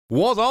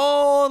What's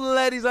on,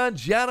 ladies and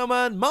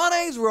gentlemen? My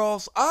name's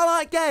Ross, I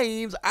like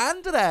games,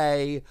 and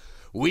today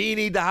we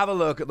need to have a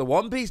look at the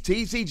One Piece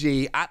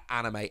TCG at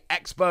Anime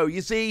Expo.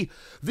 You see,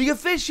 the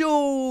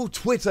official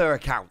Twitter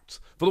account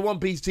for the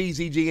One Piece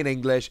TCG in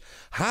English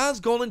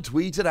has gone and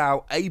tweeted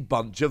out a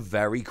bunch of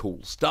very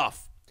cool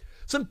stuff.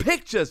 Some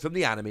pictures from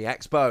the Anime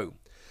Expo.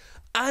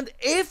 And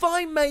if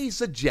I may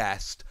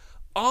suggest,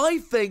 I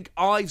think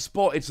I've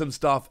spotted some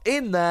stuff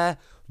in there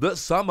that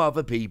some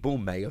other people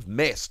may have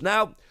missed.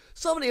 Now,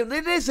 somebody in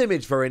this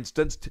image, for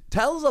instance,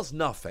 tells us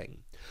nothing.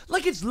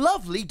 Like, it's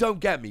lovely, don't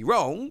get me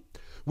wrong.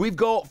 We've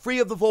got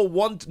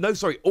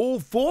all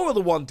four of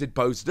the wanted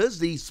posters,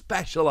 the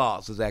special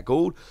arts as they're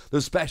called,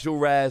 the special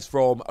rares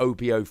from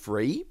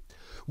OPO3.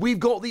 We've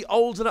got the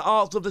alternate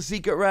arts of the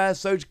secret rares,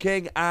 Soja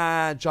King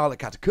and Charlotte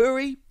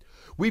Katakuri.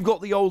 We've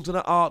got the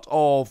alternate art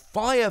of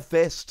Fire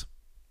Fist.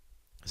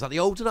 Is that the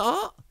alternate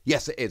art?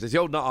 Yes, it is. It's the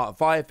alternate art of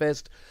Fire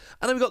Fist.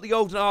 And then we've got the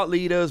alternate art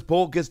leaders,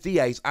 Porcus,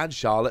 D-Ace, and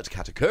Charlotte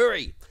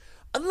Katakuri.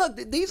 And look,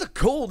 these are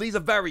cool. These are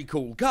very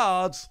cool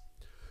cards.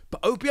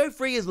 But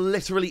OPO3 is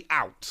literally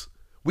out.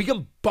 We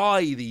can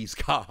buy these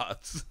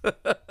cards.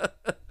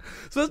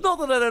 So it's not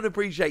that I don't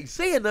appreciate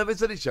seeing them, it's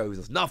that it shows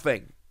us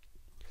nothing.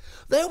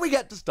 Then we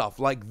get to stuff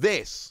like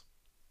this.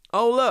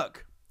 Oh,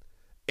 look.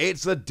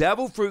 It's the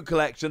Devil Fruit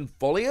Collection,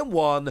 Volume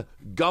 1,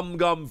 Gum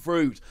Gum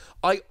Fruit.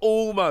 I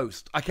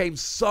came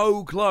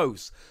so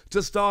close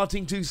to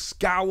starting to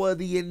scour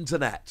the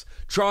internet,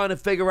 trying to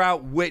figure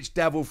out which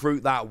Devil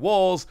Fruit that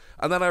was,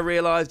 and then I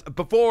realised,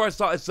 before I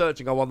started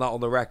searching, I want that on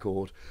the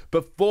record,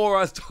 before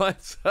I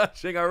started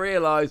searching, I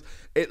realised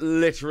it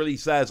literally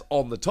says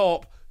on the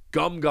top,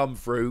 Gum Gum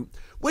Fruit,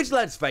 which,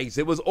 let's face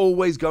it, was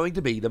always going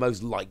to be the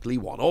most likely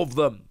one of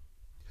them.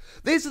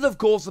 This is, of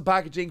course, the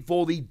packaging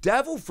for the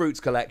Devil Fruits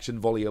Collection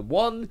Volume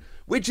 1,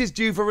 which is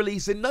due for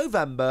release in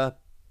November,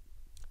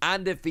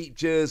 and it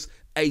features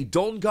a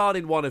Don card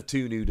in one of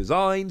 2 new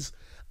designs,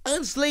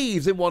 and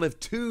sleeves in one of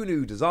 2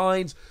 new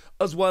designs,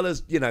 as well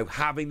as,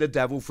 having the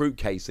Devil Fruit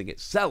casing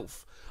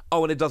itself.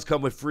 Oh, and it does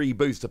come with 3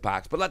 booster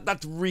packs, but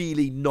that's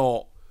really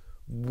not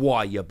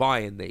why you're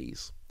buying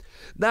these.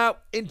 Now,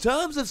 in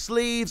terms of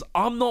sleeves,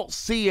 I'm not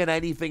seeing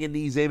anything in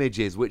these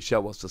images which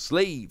show us the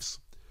sleeves.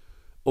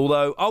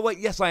 Although, oh wait,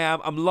 yes I am.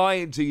 I'm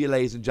lying to you,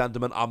 ladies and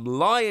gentlemen. I'm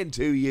lying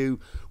to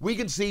you. We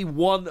can see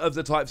one of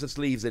the types of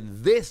sleeves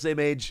in this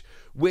image,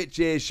 which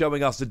is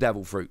showing us the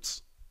Devil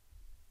Fruits.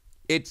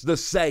 It's the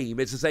same.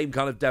 It's the same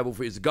kind of Devil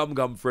Fruit. It's a Gum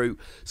Gum Fruit.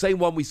 Same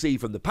one we see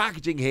from the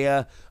packaging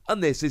here.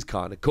 And this is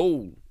kind of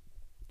cool.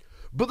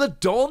 But the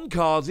Don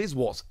cards is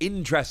what's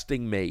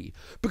interesting me.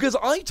 Because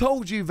I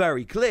told you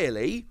very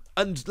clearly,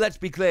 and let's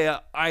be clear,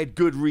 I had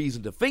good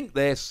reason to think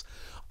this,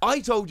 I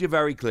told you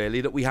very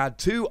clearly that we had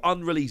 2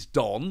 unreleased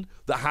Don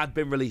that had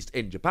been released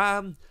in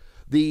Japan,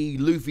 the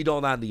Luffy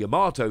Don and the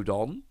Yamato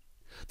Don.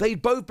 They'd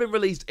both been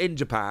released in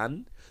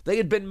Japan. They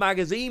had been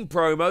magazine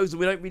promos, and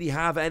we don't really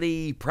have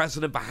any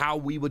precedent for how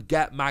we would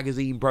get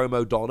magazine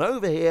promo Don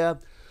over here.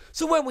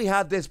 So when we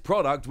had this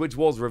product, which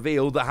was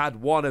revealed, that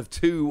had one of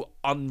 2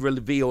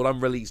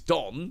 unreleased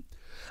Don,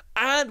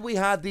 and we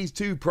had these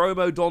 2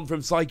 promo Don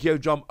from Psycho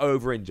Jump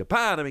over in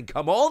Japan. I mean,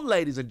 come on,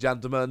 ladies and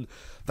gentlemen.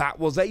 That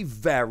was a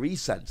very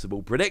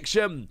sensible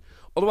prediction.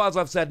 Although, as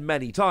I've said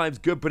many times,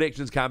 good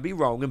predictions can be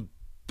wrong and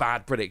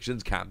bad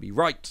predictions can be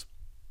right.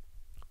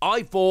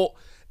 I thought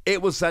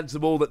it was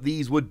sensible that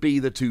these would be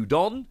the 2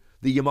 Don,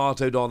 the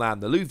Yamato Don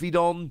and the Luffy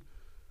Don.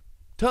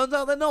 Turns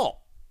out they're not.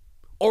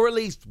 Or at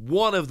least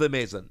one of them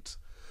isn't.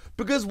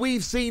 Because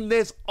we've seen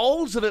this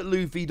alternate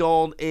Luffy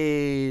Don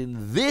in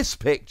this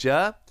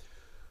picture.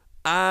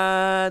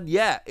 And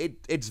yeah,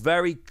 it's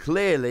very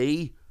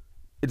clearly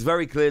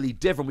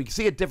different. We can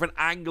see a different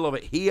angle of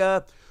it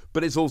here,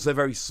 but it's also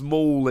very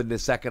small in the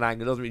second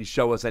angle. It doesn't really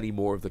show us any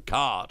more of the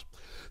card.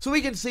 So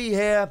we can see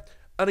here,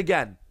 and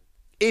again,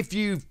 if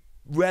you've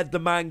read the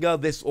manga,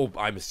 or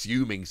I'm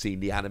assuming seen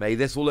the anime,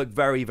 this will look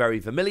very, very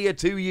familiar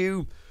to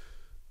you.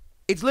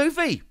 It's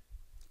Luffy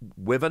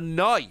with a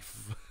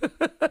knife.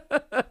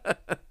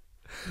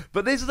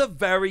 But this is a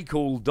very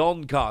cool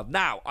Don card.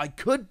 Now, I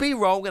could be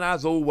wrong, and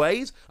as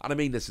always, and I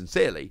mean this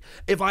sincerely,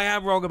 if I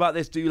am wrong about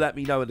this, do let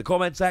me know in the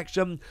comment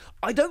section.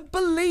 I don't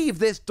believe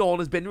this Don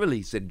has been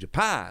released in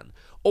Japan.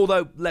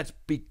 Although, let's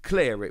be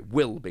clear, it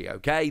will be,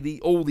 okay?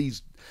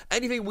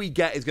 Anything we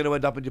get is going to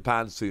end up in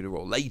Japan sooner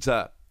or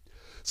later.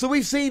 So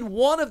we've seen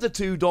one of the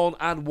 2 Don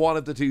and one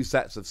of the 2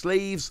 sets of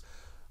sleeves.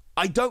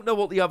 I don't know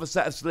what the other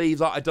set of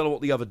sleeves are. I don't know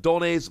what the other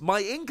Don is.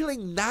 My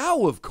inkling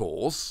now, of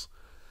course,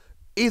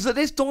 is that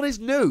this Don is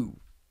new.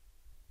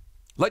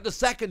 Like, the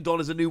second Don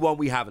is a new one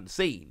we haven't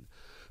seen.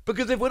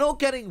 Because if we're not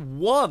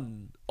getting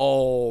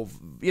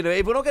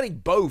if we're not getting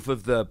both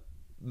of the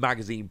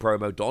magazine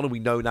promo Don, and we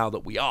know now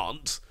that we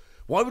aren't,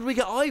 why would we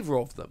get either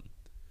of them?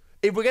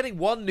 If we're getting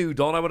 1 new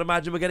Don, I would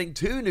imagine we're getting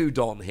 2 new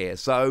Don here.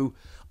 So,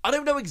 I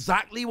don't know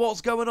exactly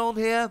what's going on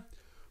here,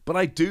 but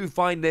I do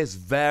find this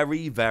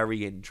very,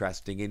 very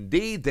interesting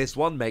indeed. This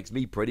one makes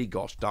me pretty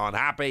gosh darn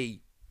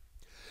happy.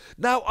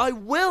 Now, I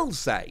will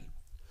say,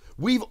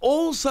 we've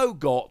also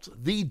got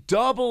the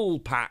double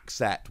pack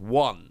set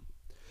 1.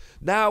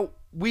 Now,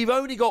 we've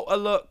only got a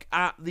look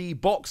at the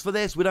box for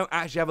this. We don't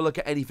actually have a look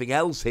at anything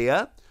else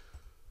here.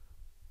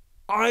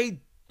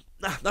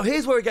 Now,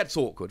 here's where it gets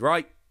awkward,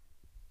 right?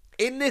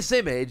 In this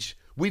image,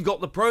 we've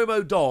got the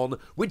promo Don,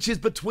 which is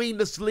between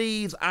the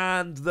sleeves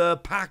and the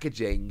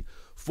packaging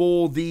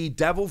for the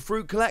Devil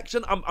Fruit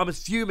collection. I'm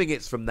assuming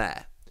it's from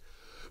there.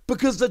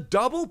 Because the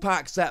double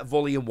pack set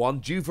Volume 1,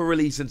 due for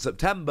release in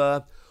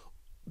September,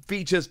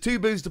 features 2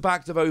 booster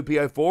packs of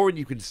OP04, and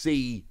you can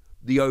see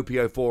the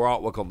OP04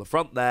 artwork on the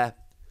front there.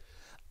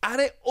 And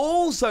it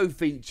also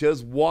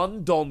features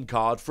 1 Don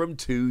card from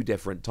 2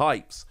 different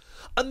types.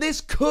 And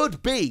this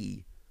could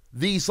be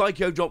the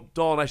Psycho Drop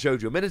Don I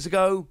showed you a minute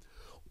ago,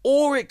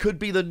 or it could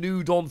be the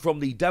new Don from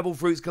the Devil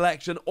Fruits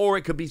collection, or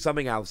it could be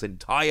something else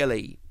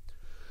entirely.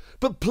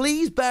 But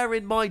please bear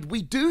in mind,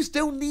 we do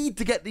still need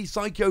to get the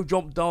Psycho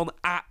Drop Don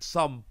at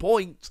some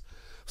point.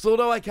 So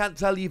although I can't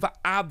tell you for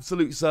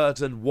absolute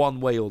certain one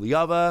way or the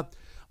other,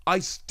 I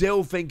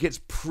still think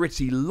it's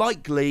pretty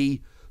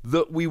likely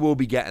that we will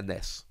be getting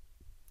this.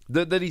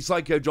 That the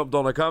Psycho Drop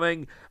Don are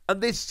coming,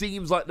 and this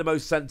seems like the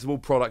most sensible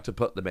product to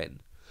put them in.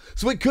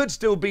 So it could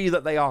still be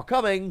that they are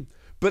coming,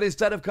 but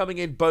instead of coming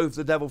in both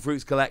the Devil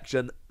Fruits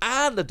collection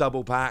and the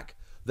double pack,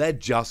 they're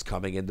just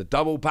coming in the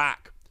double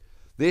pack.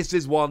 This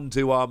is one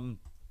to,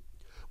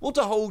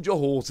 to hold your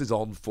horses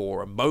on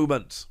for a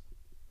moment.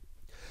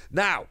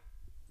 Now,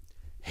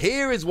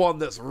 here is one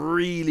that's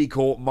really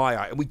caught my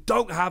eye, and we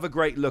don't have a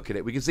great look at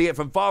it. We can see it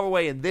from far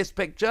away in this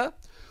picture,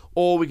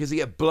 or we can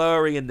see it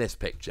blurry in this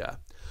picture.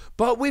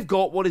 But we've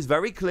got what is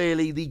very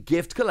clearly the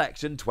Gift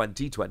Collection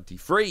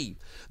 2023.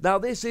 Now,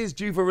 this is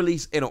due for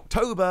release in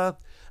October,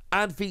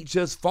 and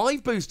features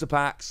 5 booster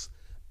packs,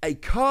 a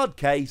card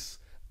case,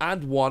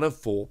 and 1 of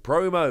 4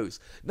 promos.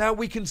 Now,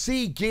 we can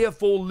see Gear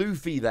 4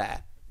 Luffy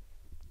there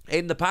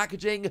in the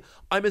packaging.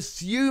 I'm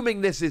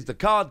assuming this is the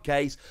card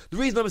case. The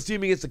reason I'm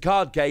assuming it's the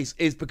card case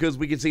is because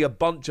we can see a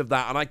bunch of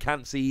that, and I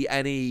can't see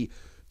any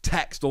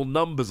text or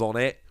numbers on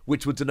it,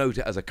 which would denote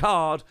it as a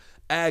card.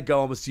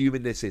 Ergo, I'm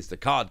assuming this is the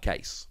card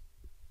case.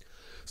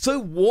 So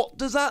what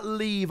does that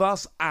leave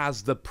us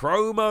as the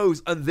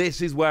promos? And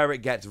this is where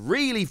it gets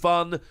really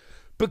fun,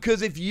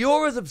 because if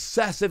you're as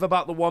obsessive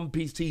about the One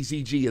Piece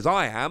TCG as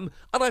I am,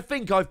 and I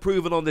think I've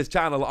proven on this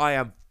channel I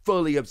am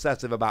fully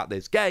obsessive about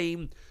this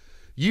game,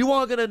 you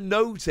are going to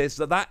notice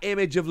that that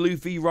image of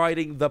Luffy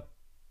riding the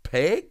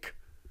pig,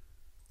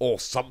 or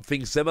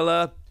something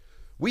similar,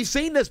 we've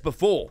seen this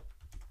before.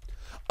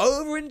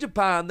 Over in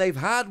Japan, they've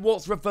had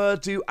what's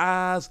referred to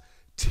as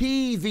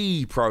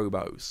TV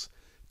promos,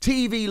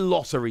 TV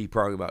lottery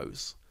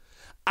promos.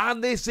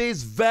 And this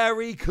is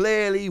very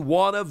clearly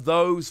one of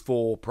those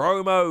 4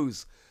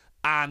 promos.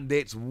 And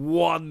it's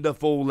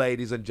wonderful,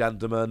 ladies and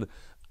gentlemen.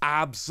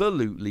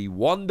 Absolutely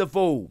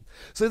wonderful.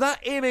 So that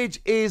image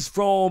is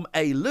from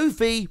a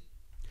Luffy,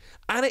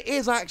 and it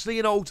is actually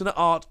an alternate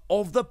art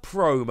of the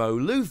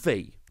promo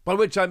Luffy. By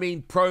which I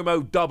mean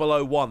promo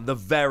 001, the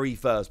very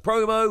first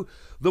promo,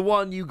 the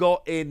one you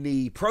got in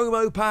the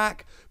promo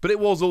pack, but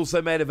it was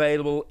also made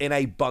available in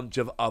a bunch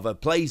of other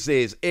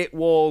places. It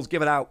was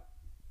given out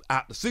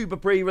at the Super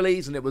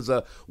pre-release, and it was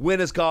a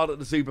winner's card at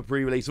the Super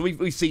pre-release, and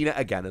we've seen it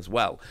again as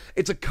well.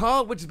 It's a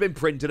card which has been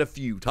printed a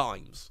few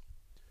times.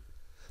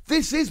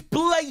 This is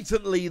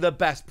blatantly the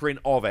best print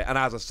of it, and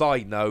as a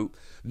side note,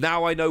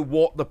 now I know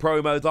what the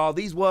promos are.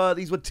 These were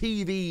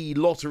TV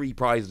lottery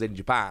prizes in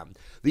Japan.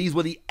 These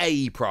were the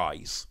A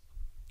prize,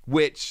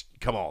 which,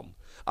 come on.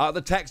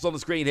 The text on the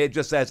screen here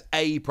just says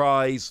A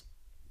prize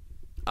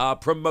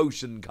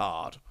promotion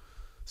card.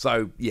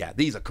 So, yeah,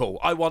 these are cool.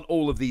 I want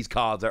all of these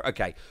cards.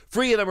 Okay,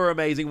 3 of them are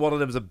amazing. 1 of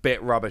them is a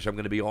bit rubbish, I'm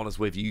going to be honest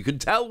with you. You can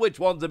tell which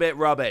one's a bit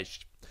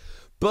rubbish.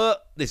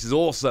 But this is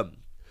awesome.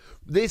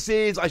 This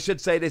is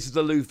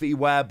a Luffy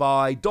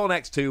whereby Don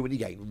X2 when you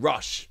gain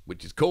Rush,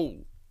 which is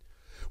cool.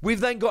 We've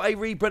then got a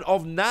reprint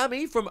of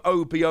Nami from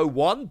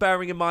OP01,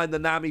 bearing in mind the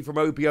Nami from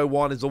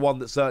OP01 is the one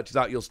that searches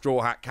out your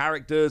Straw Hat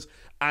characters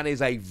and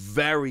is a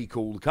very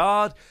cool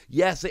card.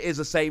 Yes, it is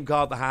the same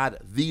card that had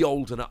the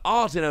alternate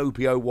art in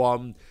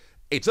OP01.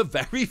 It's a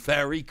very,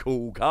 very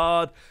cool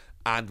card,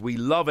 and we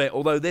love it.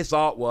 Although this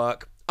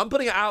artwork, I'm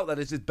putting it out there,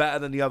 this is better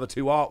than the other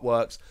 2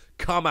 artworks.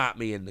 Come at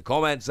me in the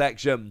comment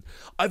section.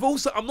 I'm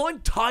not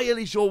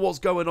entirely sure what's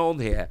going on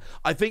here.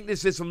 I think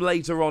this is from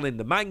later on in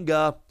the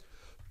manga,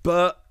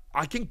 but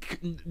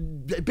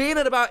being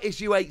at about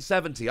issue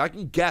 870, I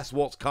can guess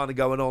what's kind of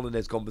going on in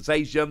this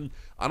conversation,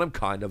 and I'm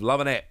kind of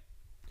loving it.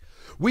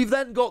 We've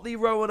then got the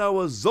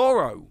Roanoa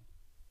Zoro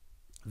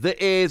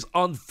that is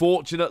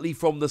unfortunately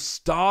from the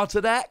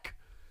starter deck,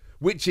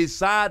 which is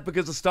sad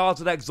because the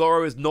starter deck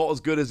Zoro is not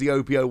as good as the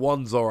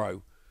OP01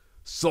 Zoro.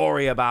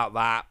 Sorry about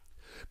that.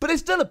 But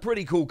it's still a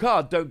pretty cool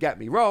card, don't get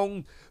me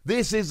wrong.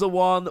 This is the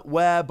one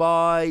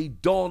whereby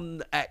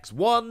Don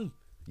X1,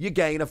 you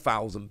gain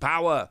 1,000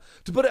 power.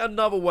 To put it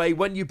another way,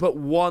 when you put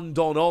 1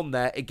 Don on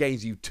there, it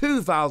gains you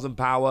 2,000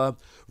 power,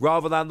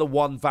 rather than the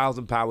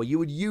 1,000 power you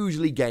would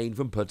usually gain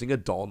from putting a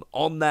Don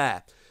on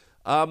there.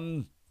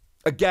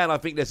 Again, I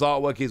think this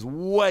artwork is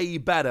way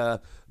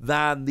better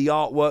than the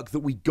artwork that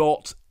we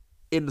got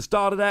in the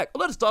starter deck.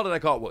 Although the starter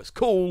deck artwork's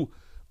cool,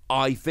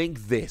 I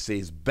think this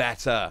is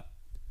better.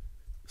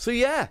 So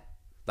yeah,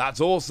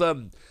 that's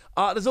awesome.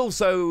 There's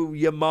also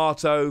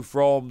Yamato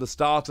from the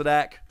starter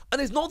deck.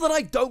 And it's not that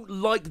I don't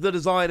like the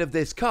design of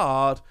this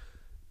card,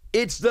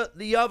 it's that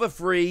the other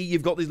three,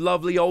 you've got these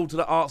lovely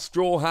alternate art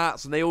straw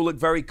hats, and they all look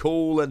very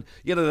cool, and,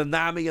 you know, the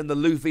Nami and the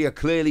Luffy are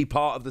clearly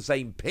part of the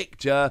same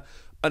picture,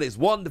 and it's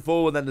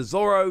wonderful, and then the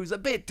Zoro's a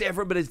bit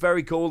different, but it's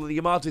very cool, and the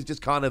Yamato's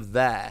just kind of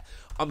there.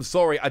 I'm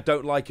sorry, I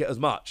don't like it as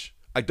much.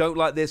 I don't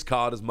like this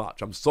card as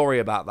much. I'm sorry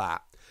about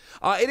that.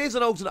 It is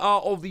an alternate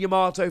art of the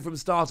Yamato from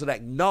Starter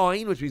Deck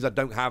 9, which means I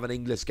don't have an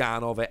English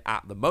scan of it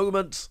at the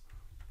moment.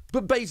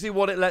 But basically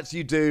what it lets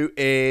you do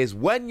is,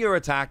 when you're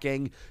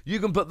attacking, you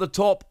can put the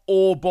top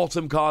or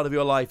bottom card of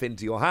your life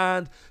into your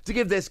hand to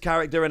give this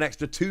character an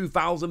extra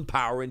 2,000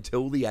 power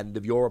until the end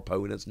of your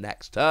opponent's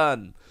next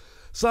turn.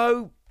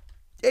 So,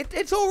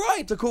 it's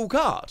alright, it's a cool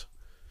card.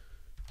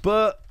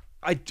 But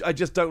I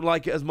just don't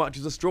like it as much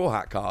as the Straw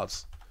Hat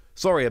cards.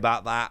 Sorry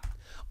about that.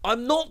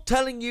 I'm not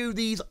telling you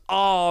these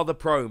are the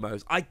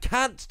promos. I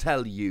can't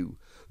tell you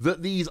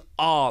that these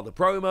are the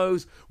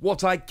promos.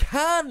 What I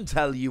can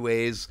tell you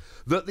is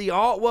that the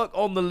artwork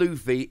on the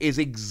Luffy is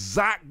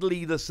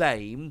exactly the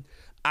same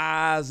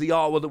as the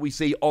artwork that we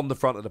see on the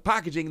front of the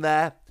packaging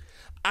there.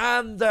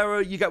 And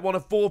you get one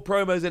of 4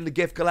 promos in the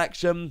gift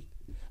collection.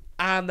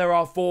 And there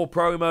are 4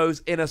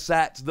 promos in a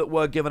set that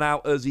were given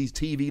out as these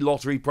TV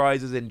lottery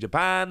prizes in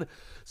Japan.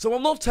 So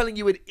I'm not telling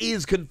you it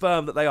is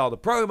confirmed that they are the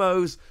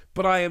promos,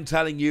 but I am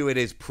telling you it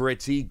is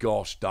pretty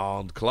gosh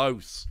darned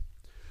close.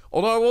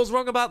 Although I was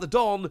wrong about the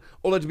Don,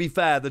 although to be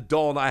fair, the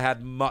Don I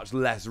had much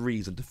less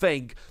reason to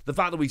think. The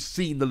fact that we've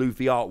seen the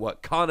Luffy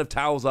artwork kind of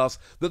tells us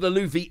that the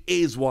Luffy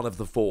is one of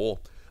the 4,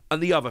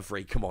 and the other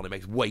 3, come on, it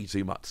makes way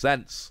too much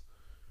sense.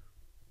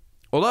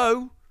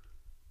 Although,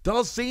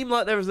 does seem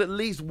like there is at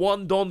least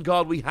one Don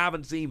card we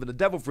haven't seen from the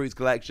Devil Fruits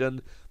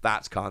collection.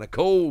 That's kind of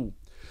cool.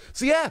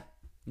 So yeah,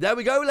 there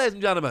we go, ladies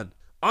and gentlemen.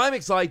 I'm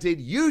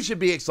excited, you should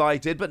be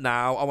excited, but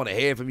now I want to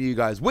hear from you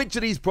guys. Which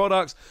of these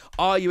products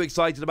are you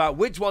excited about?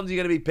 Which ones are you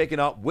going to be picking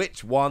up?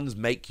 Which ones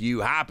make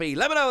you happy?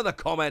 Let me know in the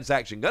comment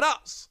section. Go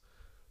nuts!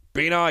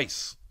 Be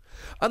nice!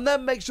 And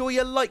then make sure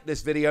you like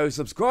this video,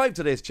 subscribe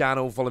to this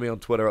channel, follow me on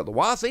Twitter at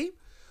TheWasi.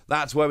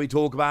 That's where we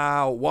talk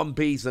about One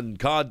Piece and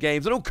card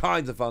games and all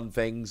kinds of fun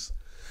things.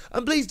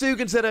 And please do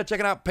consider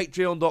checking out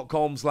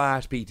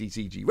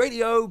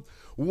patreon.com/PTCGradio,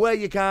 where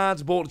you can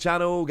support the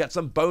channel, get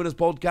some bonus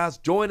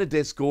podcasts, join a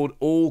Discord,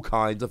 all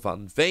kinds of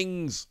fun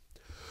things.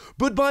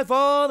 But by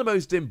far the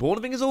most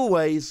important thing, as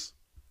always,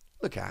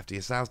 look after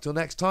yourselves till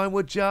next time,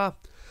 would ya?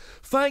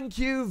 Thank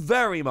you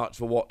very much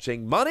for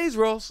watching. My name's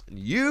Ross, and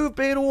you've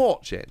been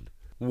watching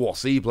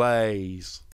Wasi Plays.